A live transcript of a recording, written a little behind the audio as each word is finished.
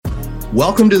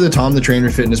Welcome to the Tom the Trainer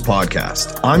Fitness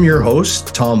Podcast. I'm your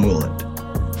host, Tom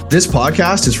Mooland. This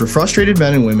podcast is for frustrated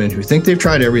men and women who think they've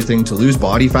tried everything to lose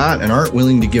body fat and aren't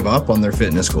willing to give up on their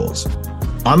fitness goals.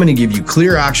 I'm going to give you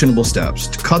clear, actionable steps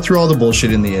to cut through all the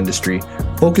bullshit in the industry,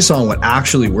 focus on what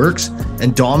actually works,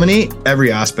 and dominate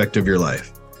every aspect of your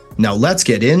life. Now let's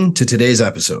get into today's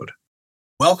episode.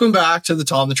 Welcome back to the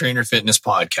Tom the Trainer Fitness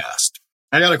Podcast.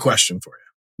 I got a question for you.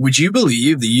 Would you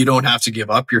believe that you don't have to give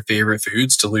up your favorite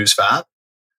foods to lose fat?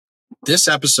 This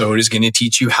episode is going to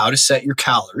teach you how to set your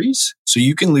calories so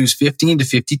you can lose 15 to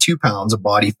 52 pounds of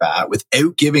body fat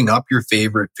without giving up your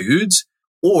favorite foods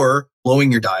or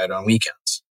blowing your diet on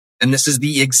weekends. And this is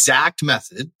the exact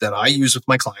method that I use with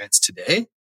my clients today.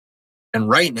 And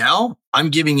right now,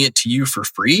 I'm giving it to you for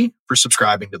free for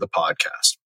subscribing to the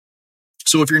podcast.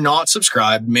 So if you're not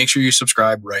subscribed, make sure you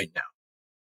subscribe right now.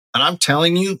 And I'm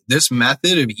telling you, this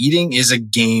method of eating is a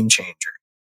game changer.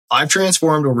 I've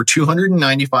transformed over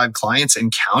 295 clients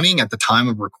and counting at the time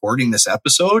of recording this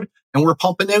episode, and we're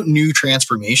pumping out new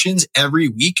transformations every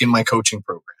week in my coaching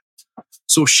program.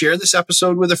 So share this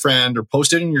episode with a friend or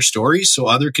post it in your stories so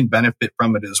others can benefit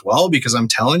from it as well, because I'm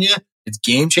telling you, it's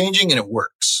game changing and it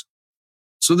works.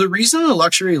 So the reason the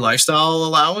luxury lifestyle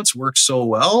allowance works so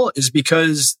well is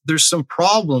because there's some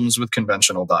problems with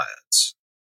conventional diets.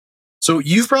 So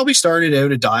you've probably started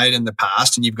out a diet in the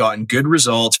past and you've gotten good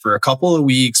results for a couple of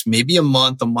weeks, maybe a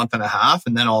month and a half,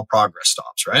 and then all progress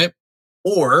stops, right?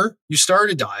 Or you start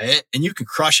a diet and you can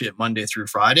crush it Monday through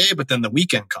Friday, but then the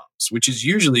weekend comes, which is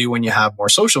usually when you have more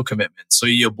social commitments. So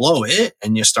you blow it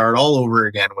and you start all over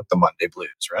again with the Monday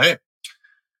blues, right?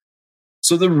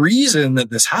 So the reason that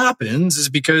this happens is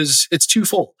because it's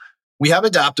twofold. We have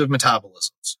adaptive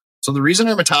metabolisms. So the reason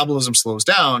our metabolism slows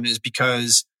down is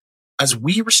because as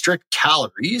we restrict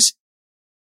calories,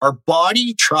 our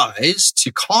body tries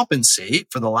to compensate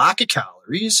for the lack of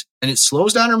calories, and it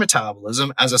slows down our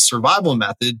metabolism as a survival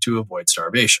method to avoid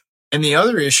starvation. And the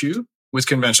other issue with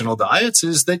conventional diets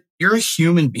is that you're a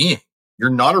human being. You're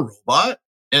not a robot,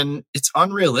 and it's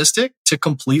unrealistic to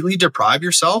completely deprive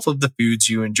yourself of the foods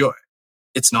you enjoy.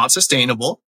 It's not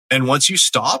sustainable. And once you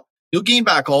stop, you'll gain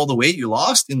back all the weight you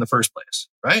lost in the first place,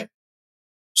 right?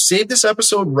 Save this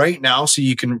episode right now so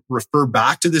you can refer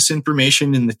back to this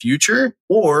information in the future.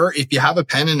 Or if you have a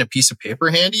pen and a piece of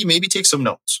paper handy, maybe take some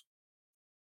notes.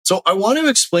 So I want to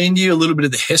explain to you a little bit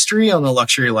of the history on the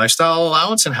luxury lifestyle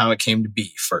allowance and how it came to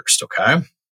be first, okay?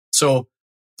 So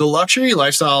the luxury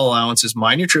lifestyle allowance is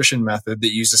my nutrition method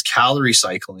that uses calorie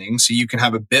cycling so you can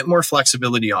have a bit more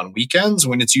flexibility on weekends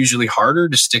when it's usually harder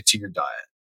to stick to your diet.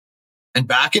 And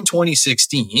back in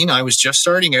 2016, I was just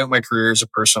starting out my career as a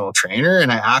personal trainer, and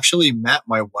I actually met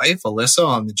my wife, Alyssa,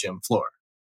 on the gym floor.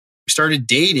 We started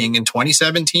dating in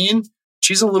 2017.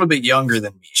 She's a little bit younger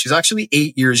than me. She's actually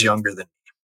 8 years younger than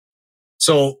me.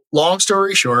 So long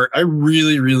story short, I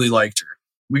really, really liked her.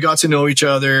 We got to know each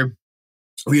other.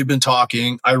 We had been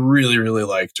talking. I really, really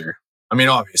liked her. I mean,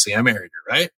 obviously, I married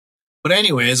her, right? But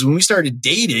anyways, when we started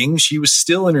dating, she was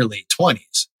still in her late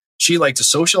 20s. She liked to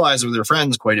socialize with her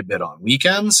friends quite a bit on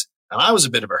weekends, and I was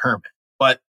a bit of a hermit.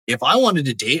 But if I wanted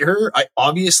to date her, I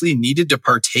obviously needed to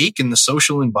partake in the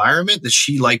social environment that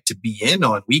she liked to be in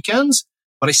on weekends,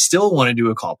 but I still wanted to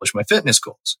accomplish my fitness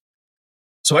goals.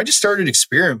 So I just started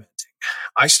experimenting.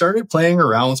 I started playing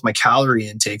around with my calorie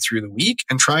intake through the week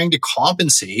and trying to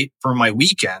compensate for my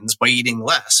weekends by eating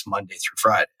less Monday through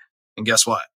Friday. And guess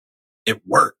what? It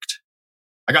worked.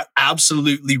 I got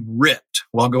absolutely ripped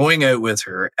while going out with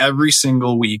her every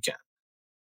single weekend.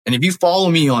 And if you follow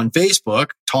me on Facebook,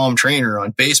 Tom Trainer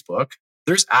on Facebook,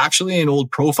 there's actually an old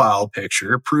profile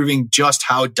picture proving just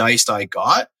how diced I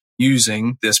got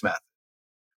using this method.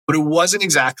 But it wasn't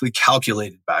exactly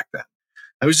calculated back then.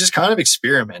 I was just kind of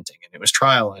experimenting, and it was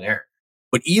trial and error.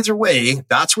 But either way,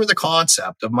 that's where the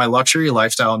concept of my luxury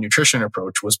lifestyle nutrition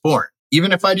approach was born,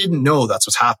 even if I didn't know that's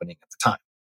what's happening at the time.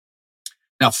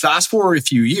 Now, fast forward a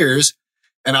few years,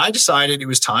 and I decided it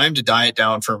was time to diet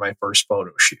down for my first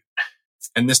photo shoot.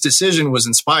 And this decision was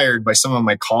inspired by some of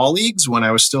my colleagues when I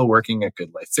was still working at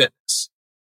Good Life Fitness.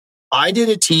 I did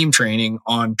a team training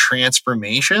on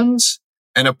transformations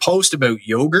and a post about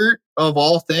yogurt, of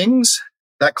all things,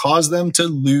 that caused them to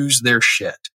lose their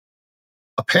shit.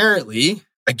 Apparently,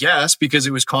 I guess because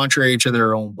it was contrary to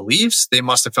their own beliefs, they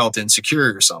must have felt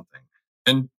insecure or something.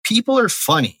 And people are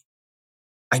funny.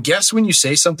 I guess when you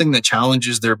say something that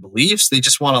challenges their beliefs, they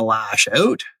just want to lash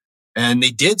out. And they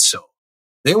did so.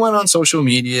 They went on social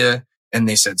media and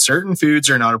they said certain foods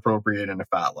are not appropriate in a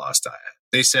fat loss diet.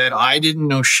 They said I didn't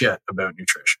know shit about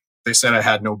nutrition. They said I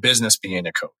had no business being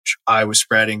a coach. I was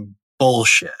spreading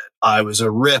bullshit. I was a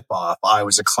ripoff. I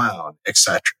was a clown,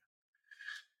 etc.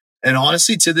 And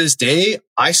honestly, to this day,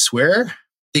 I swear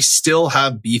they still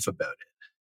have beef about it.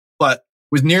 But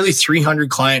with nearly 300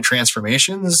 client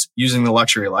transformations using the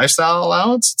luxury lifestyle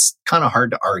allowance, it's kind of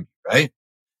hard to argue, right?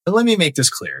 And let me make this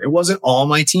clear. It wasn't all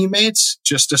my teammates,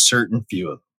 just a certain few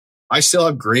of them. I still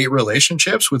have great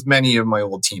relationships with many of my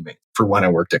old teammates for when I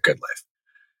worked at Good Life.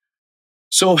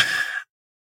 So,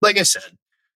 like I said,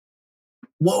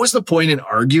 what was the point in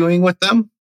arguing with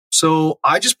them? So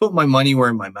I just put my money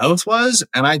where my mouth was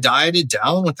and I dieted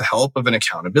down with the help of an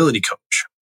accountability coach.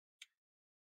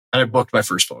 And I booked my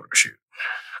first photo shoot.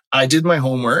 I did my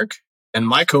homework and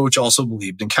my coach also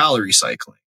believed in calorie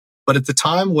cycling. But at the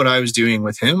time, what I was doing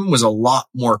with him was a lot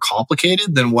more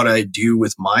complicated than what I do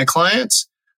with my clients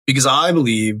because I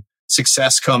believe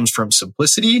success comes from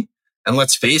simplicity. And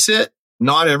let's face it,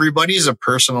 not everybody is a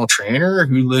personal trainer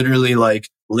who literally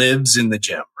lives in the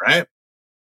gym, right?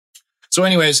 So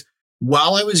anyways,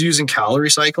 while I was using calorie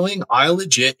cycling, I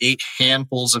legit ate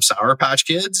handfuls of Sour Patch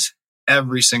Kids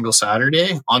every single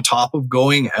Saturday on top of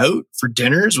going out for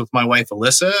dinners with my wife,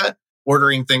 Alyssa,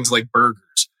 ordering things like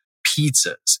burgers,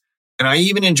 pizzas. And I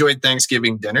even enjoyed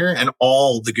Thanksgiving dinner and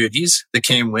all the goodies that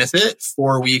came with it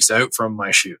 4 weeks out from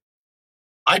my shoot.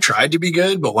 I tried to be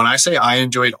good, but when I say I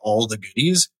enjoyed all the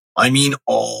goodies, I mean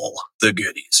all the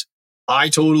goodies. I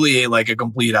totally ate like a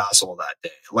complete asshole that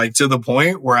day, to the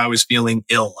point where I was feeling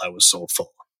ill. I was so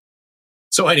full.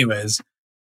 So anyways,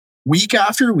 week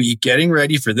after week, getting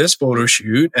ready for this photo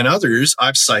shoot and others,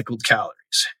 I've cycled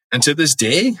calories. And to this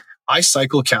day, I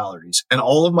cycle calories and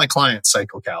all of my clients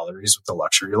cycle calories with the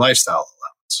luxury lifestyle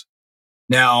allowance.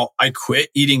 Now, I quit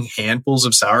eating handfuls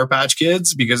of Sour Patch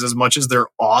Kids because as much as they're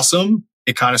awesome,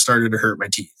 it kind of started to hurt my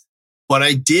teeth. But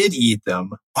I did eat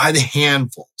them by the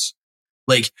handfuls,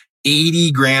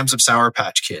 80 grams of Sour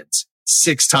Patch Kids,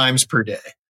 6 times per day,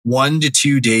 1 to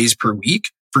 2 days per week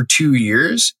for 2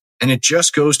 years. And it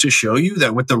just goes to show you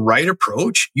that with the right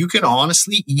approach, you can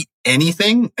honestly eat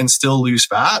anything and still lose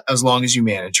fat as long as you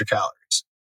manage your calories.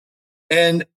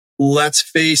 And let's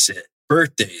face it,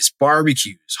 birthdays,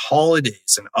 barbecues,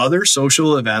 holidays, and other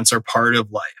social events are part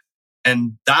of life.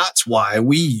 And that's why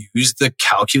we use the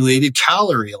calculated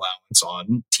calorie allowance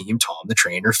on Team Tom the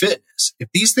Trainer Fitness. If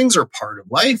these things are part of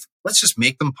life, let's just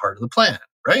make them part of the plan,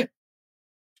 right?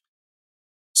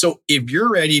 So if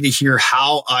you're ready to hear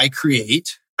how I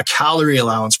create a calorie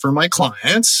allowance for my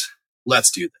clients, let's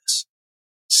do this.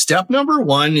 Step number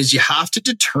 1 is you have to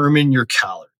determine your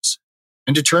calories.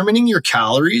 And determining your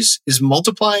calories is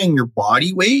multiplying your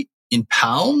body weight in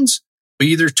pounds by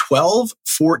either 12,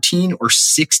 14, or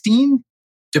 16,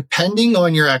 depending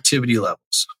on your activity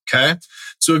levels. Okay.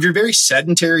 So if you're very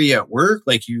sedentary at work,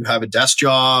 like you have a desk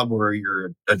job or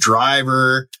you're a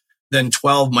driver, then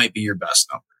 12 might be your best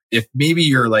number. If maybe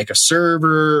you're like a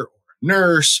server or a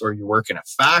nurse, or you work in a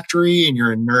factory and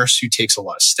you're a nurse who takes a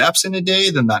lot of steps in a day,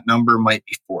 then that number might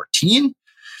be 14.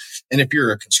 And if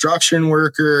you're a construction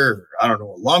worker, or, a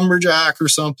lumberjack or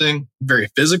something, very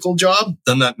physical job,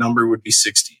 then that number would be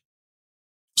 16.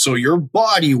 So your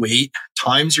body weight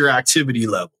times your activity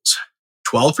levels,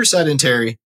 12 for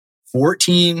sedentary,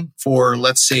 14 for,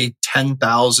 let's say,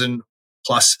 10,000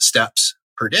 plus steps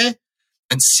per day,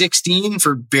 and 16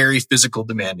 for very physical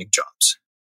demanding jobs.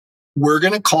 We're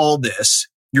going to call this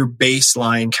your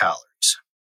baseline calories.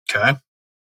 Okay.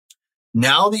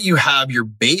 Now that you have your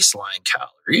baseline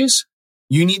calories,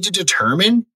 you need to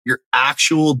determine your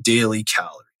actual daily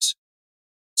calories.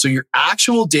 So your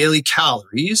actual daily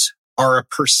calories are a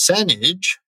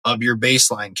percentage of your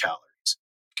baseline calories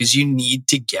because you need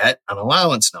to get an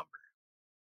allowance number.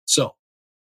 So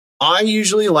I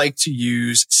usually like to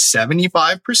use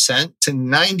 75% to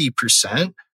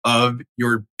 90% of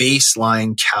your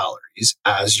baseline calories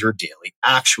as your daily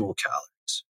actual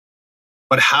calories.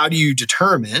 But how do you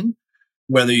determine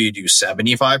whether you do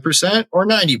 75% or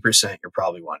 90%? You're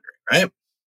probably wondering, right?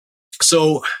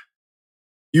 So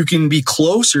you can be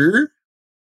closer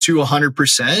to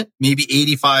 100%, maybe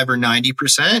 85 or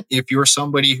 90% if you're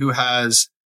somebody who has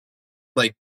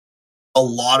a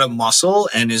lot of muscle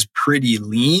and is pretty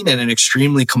lean and an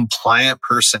extremely compliant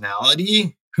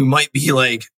personality who might be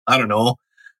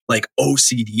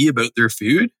OCD about their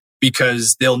food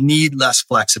because they'll need less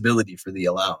flexibility for the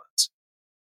allowance,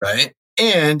 right?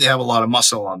 And they have a lot of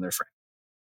muscle on their frame.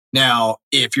 Now,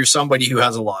 if you're somebody who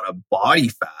has a lot of body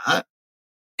fat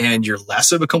and you're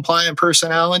less of a compliant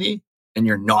personality and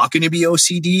you're not going to be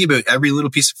OCD about every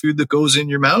little piece of food that goes in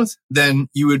your mouth, then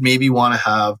you would maybe want to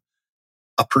have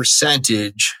a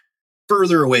percentage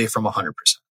further away from 100%,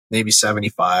 maybe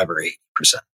 75 or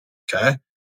 80%. Okay.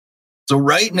 So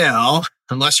right now,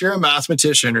 unless you're a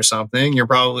mathematician or something, you're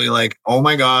probably like, oh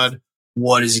my God,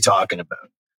 what is he talking about?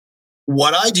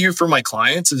 What I do for my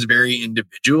clients is very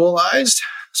individualized,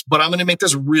 but I'm going to make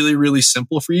this really, really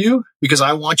simple for you because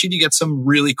I want you to get some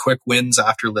really quick wins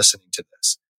after listening to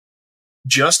this.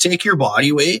 Just take your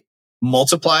body weight,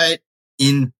 multiply it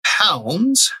in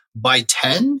pounds by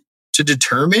 10 to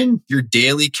determine your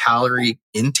daily calorie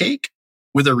intake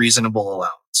with a reasonable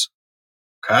allowance.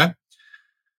 Okay.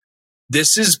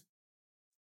 This is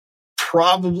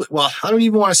probably, well, I don't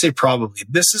even want to say probably.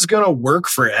 This is going to work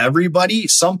for everybody.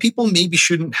 Some people maybe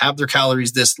shouldn't have their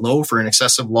calories this low for an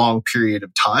excessive long period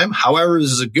of time. However,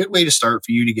 this is a good way to start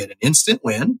for you to get an instant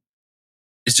win.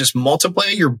 Is just multiply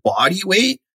your body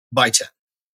weight by 10.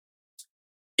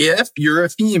 If you're a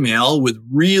female with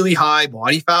really high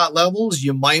body fat levels,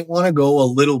 you might want to go a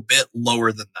little bit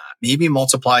lower than that. Maybe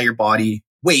multiply your body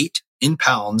weight in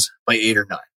pounds by 8 or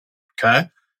 9. Okay.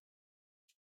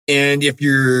 And if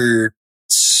you're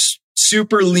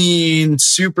super lean,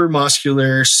 super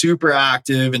muscular, super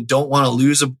active, and don't want to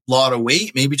lose a lot of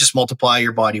weight, maybe just multiply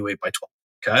your body weight by 12.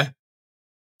 Okay.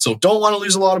 So don't want to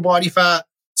lose a lot of body fat,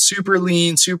 super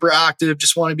lean, super active,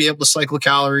 just want to be able to cycle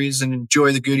calories and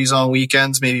enjoy the goodies on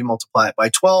weekends, maybe multiply it by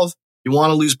 12. You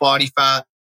want to lose body fat,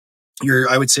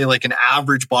 I would say like an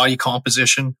average body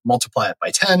composition, multiply it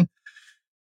by 10.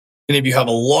 And if you have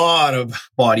a lot of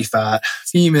body fat,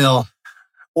 female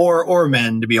or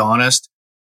men, to be honest,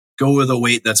 go with a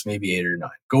weight that's maybe 8 or 9.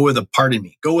 Go with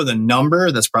a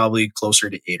number that's probably closer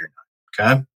to 8 or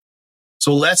 9. Okay.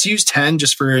 So let's use 10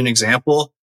 just for an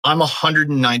example. I'm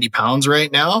 190 pounds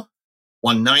right now.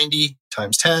 190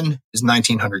 times 10 is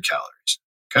 1900 calories.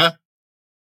 Okay.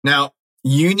 Now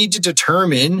you need to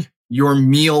determine your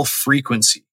meal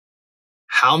frequency.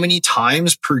 How many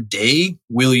times per day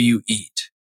will you eat?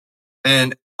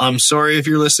 And I'm sorry if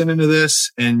you're listening to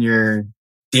this and you're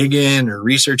digging or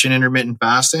researching intermittent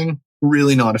fasting,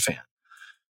 really not a fan.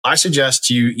 I suggest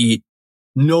you eat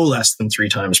no less than 3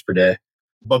 times per day,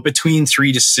 but between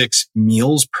 3 to 6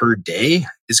 meals per day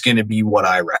is going to be what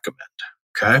I recommend.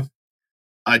 Okay.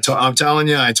 I'm telling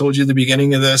you, I told you at the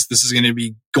beginning of this is going to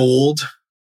be gold.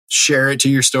 Share it to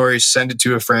your stories, send it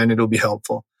to a friend. It'll be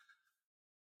helpful.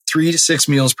 3 to 6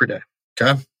 meals per day.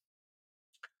 Okay.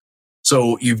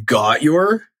 So you've got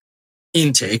your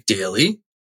intake daily.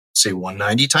 Say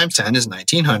 190 times 10 is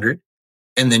 1900.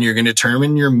 And then you're going to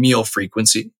determine your meal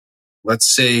frequency.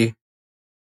 Let's say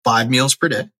 5 meals per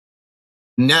day.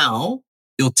 Now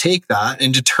you'll take that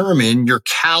and determine your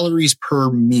calories per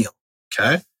meal.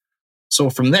 Okay. So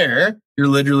from there, you're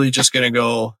literally just going to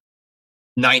go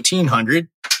 1900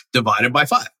 divided by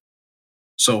 5.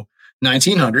 So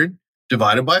 1900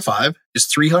 divided by 5 is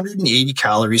 380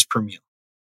 calories per meal.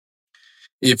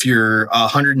 If you're a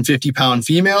 150 pound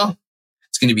female,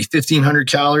 it's going to be 1500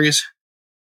 calories.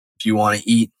 If you want to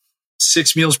eat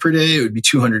 6 meals per day, it would be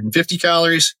 250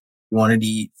 calories. If you wanted to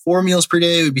eat 4 meals per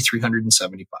day, it would be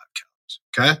 375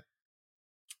 calories.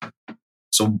 Okay.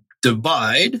 So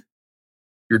divide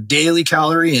your daily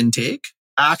calorie intake,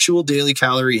 actual daily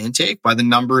calorie intake, by the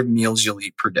number of meals you'll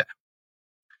eat per day.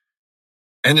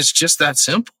 And it's just that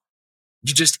simple.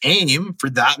 You just aim for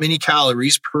that many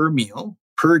calories per meal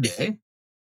per day.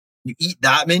 You eat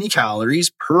that many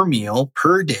calories per meal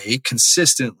per day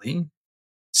consistently,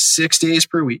 6 days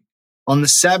per week. On the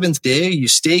 7th day, you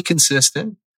stay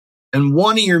consistent, and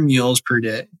one of your meals per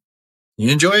day,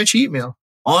 you enjoy a cheat meal.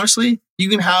 Honestly, you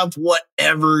can have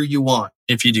whatever you want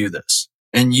if you do this,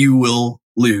 and you will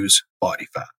lose body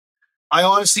fat. I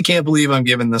honestly can't believe I'm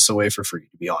giving this away for free,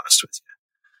 to be honest with you.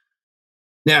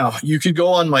 Now, you could go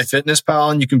on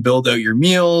MyFitnessPal and you can build out your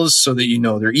meals so that you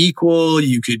know they're equal.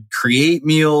 You could create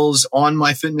meals on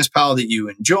MyFitnessPal that you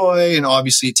enjoy. And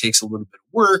obviously, it takes a little bit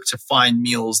of work to find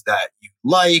meals that you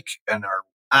like and are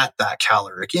at that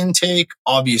caloric intake.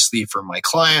 Obviously, for my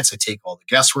clients, I take all the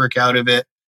guesswork out of it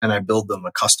and I build them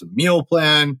a custom meal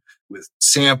plan with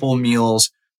sample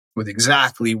meals, with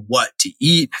exactly what to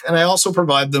eat. And I also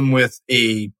provide them with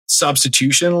a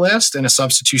substitution list and a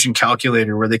substitution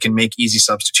calculator where they can make easy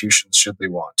substitutions should they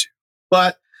want to.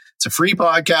 But it's a free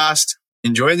podcast.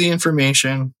 Enjoy the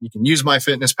information. You can use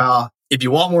MyFitnessPal. If you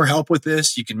want more help with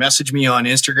this, you can message me on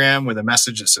Instagram with a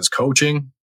message that says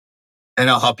coaching, and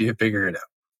I'll help you figure it out.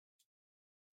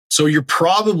 So you're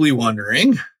probably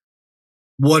wondering,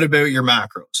 what about your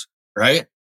macros, right?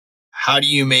 How do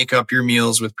you make up your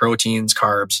meals with proteins,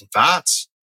 carbs, and fats?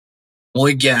 Well,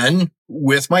 again,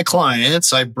 with my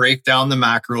clients, I break down the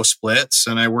macro splits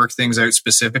and I work things out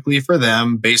specifically for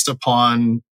them based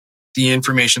upon the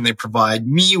information they provide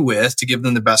me with to give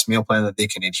them the best meal plan that they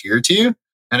can adhere to.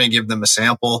 And I give them a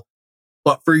sample.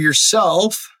 But for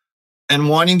yourself, and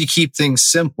wanting to keep things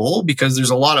simple because there's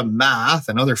a lot of math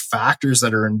and other factors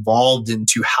that are involved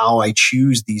into how I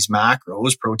choose these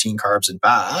macros, protein, carbs, and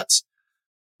fats.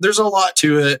 There's a lot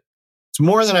to it. It's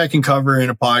more than I can cover in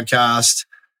a podcast.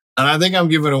 And I think I'm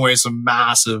giving away some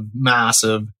massive,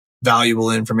 massive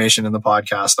valuable information in the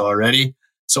podcast already.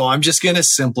 So I'm just going to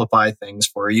simplify things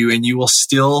for you and you will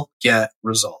still get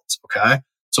results. Okay.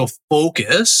 So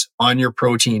focus on your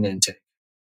protein intake.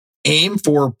 Aim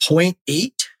for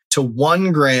 0.8 to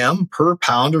 1 gram per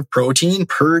pound of protein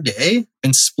per day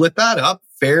and split that up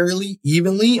fairly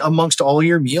evenly amongst all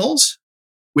your meals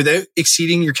without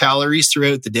exceeding your calories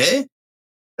throughout the day.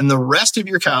 And the rest of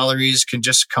your calories can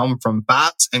just come from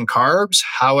fats and carbs,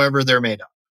 however they're made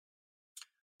up.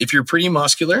 If you're pretty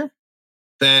muscular,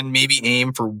 then maybe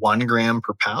aim for 1 gram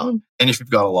per pound. And if you've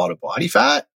got a lot of body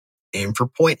fat, aim for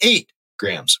 0.8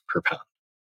 grams per pound.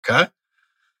 Okay.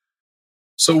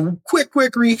 So quick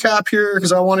recap here,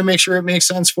 because I want to make sure it makes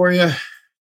sense for you.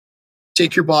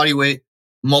 Take your body weight,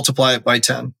 multiply it by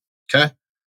 10. Okay.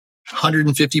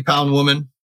 150 pound woman.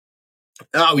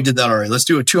 We did that already. Let's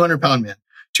do a 200 pound man.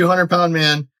 200 pound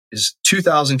man is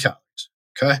 2,000 calories.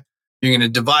 Okay. You're going to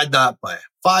divide that by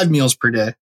 5 meals per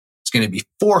day. It's going to be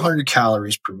 400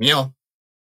 calories per meal.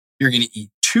 You're going to eat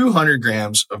 200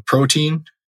 grams of protein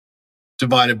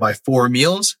divided by 4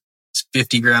 meals. It's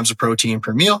 50 grams of protein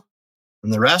per meal.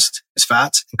 And the rest is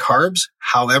fats and carbs,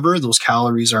 however those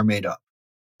calories are made up.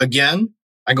 Again,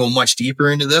 I go much deeper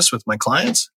into this with my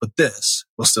clients, but this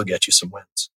will still get you some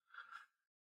wins.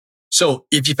 So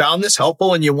if you found this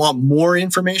helpful and you want more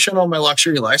information on my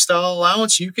luxury lifestyle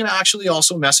allowance, you can actually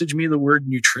also message me the word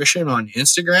nutrition on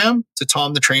Instagram to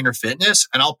Tom the Trainer Fitness,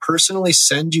 and I'll personally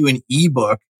send you an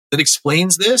ebook that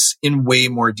explains this in way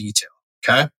more detail.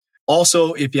 Okay.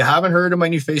 Also, if you haven't heard of my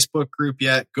new Facebook group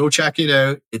yet, go check it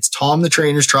out. It's Tom the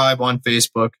Trainer's Tribe on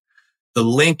Facebook. The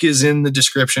link is in the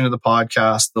description of the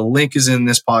podcast. The link is in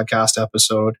this podcast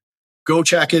episode. Go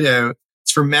check it out.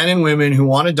 It's for men and women who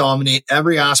want to dominate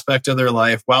every aspect of their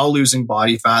life while losing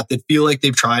body fat, that feel like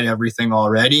they've tried everything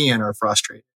already and are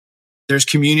frustrated. There's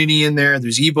community in there.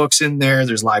 There's ebooks in there.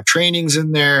 There's live trainings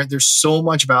in there. There's so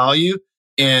much value.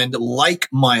 And like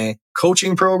my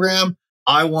coaching program,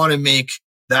 I want to make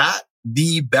that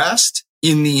the best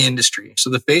in the industry. So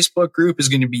the Facebook group is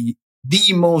going to be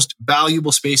the most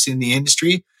valuable space in the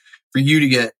industry for you to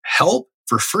get help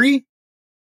for free.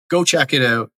 Go check it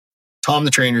out. Tom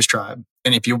the Trainer's Tribe.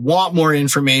 And if you want more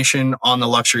information on the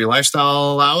luxury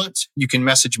lifestyle allowance, you can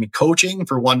message me coaching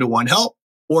for one-to-one help,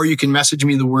 or you can message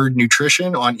me the word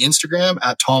nutrition on Instagram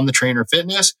at Tom the Trainer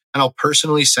Fitness, and I'll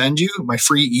personally send you my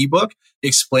free ebook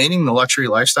explaining the luxury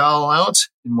lifestyle allowance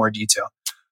in more detail.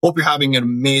 Hope you're having an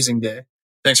amazing day.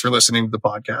 Thanks for listening to the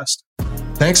podcast.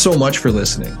 Thanks so much for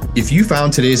listening. If you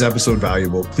found today's episode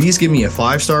valuable, please give me a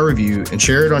 5-star review and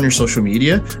share it on your social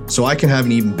media so I can have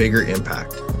an even bigger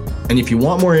impact. And if you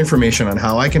want more information on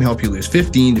how I can help you lose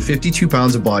 15 to 52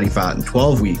 pounds of body fat in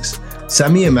 12 weeks,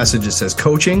 send me a message that says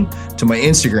coaching to my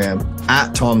Instagram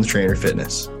at Tom the Trainer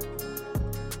Fitness.